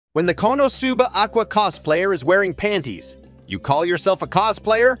When the Konosuba Aqua cosplayer is wearing panties, you call yourself a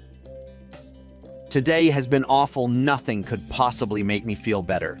cosplayer? Today has been awful. Nothing could possibly make me feel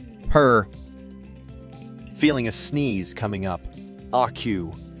better. Feeling a sneeze coming up.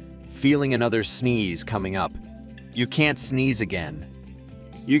 AQ. Feeling another sneeze coming up. You can't sneeze again.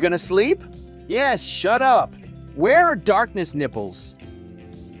 You gonna sleep? Yes, shut up. Where are darkness nipples?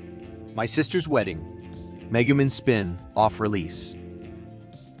 My sister's wedding. Megumin spin, off release.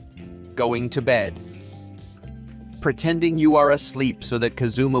 Going to bed. Pretending you are asleep so that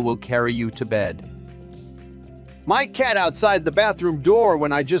Kazuma will carry you to bed. My cat outside the bathroom door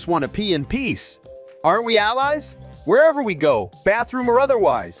when I just want to pee in peace. Aren't we allies? Wherever we go, bathroom or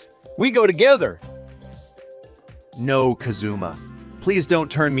otherwise, we go together. No, Kazuma. Please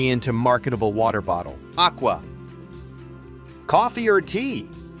don't turn me into marketable water bottle. Aqua. Coffee or tea?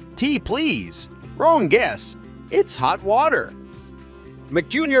 Tea, please. Wrong guess. It's hot water.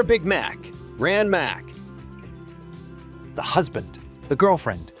 McJunior Big Mac. Ran Mac. The husband. The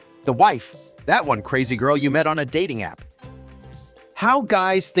girlfriend. The wife. That one crazy girl you met on a dating app. How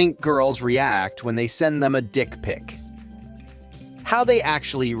guys think girls react when they send them a dick pic. How they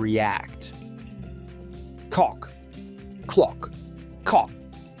actually react. Cock. Clock. Cock.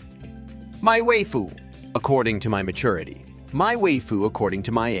 My waifu, according to my maturity. My waifu according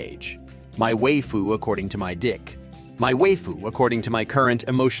to my age. My waifu according to my dick. My waifu according to my current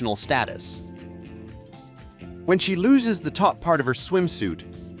emotional status. When she loses the top part of her swimsuit,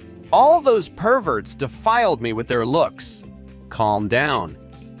 all those perverts defiled me with their looks. Calm down.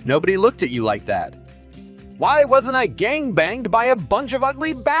 Nobody looked at you like that. Why wasn't I gangbanged by a bunch of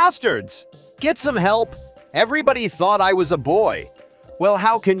ugly bastards? Get some help. Everybody thought I was a boy. Well,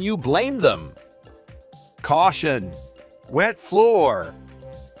 how can you blame them? Caution. Wet floor.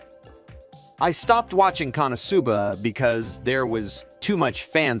 I stopped watching Konosuba because there was too much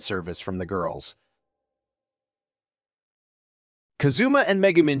fan service from the girls. Kazuma and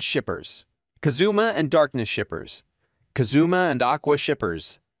Megumin shippers. Kazuma and Darkness shippers. Kazuma and Aqua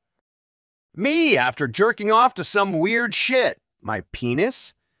shippers. Me after jerking off to some weird shit. My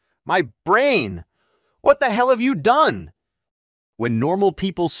penis? My brain? What the hell have you done? When normal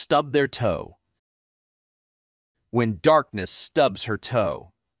people stub their toe. When darkness stubs her toe.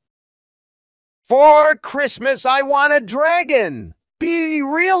 For Christmas, I want a dragon. Be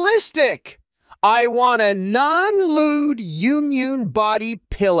realistic. I want a non-lewd union body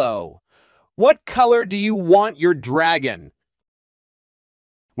pillow. What color do you want your dragon?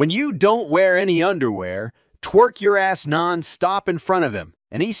 When you don't wear any underwear, twerk your ass non-stop in front of him,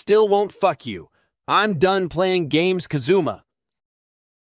 and he still won't fuck you. I'm done playing games, Kazuma.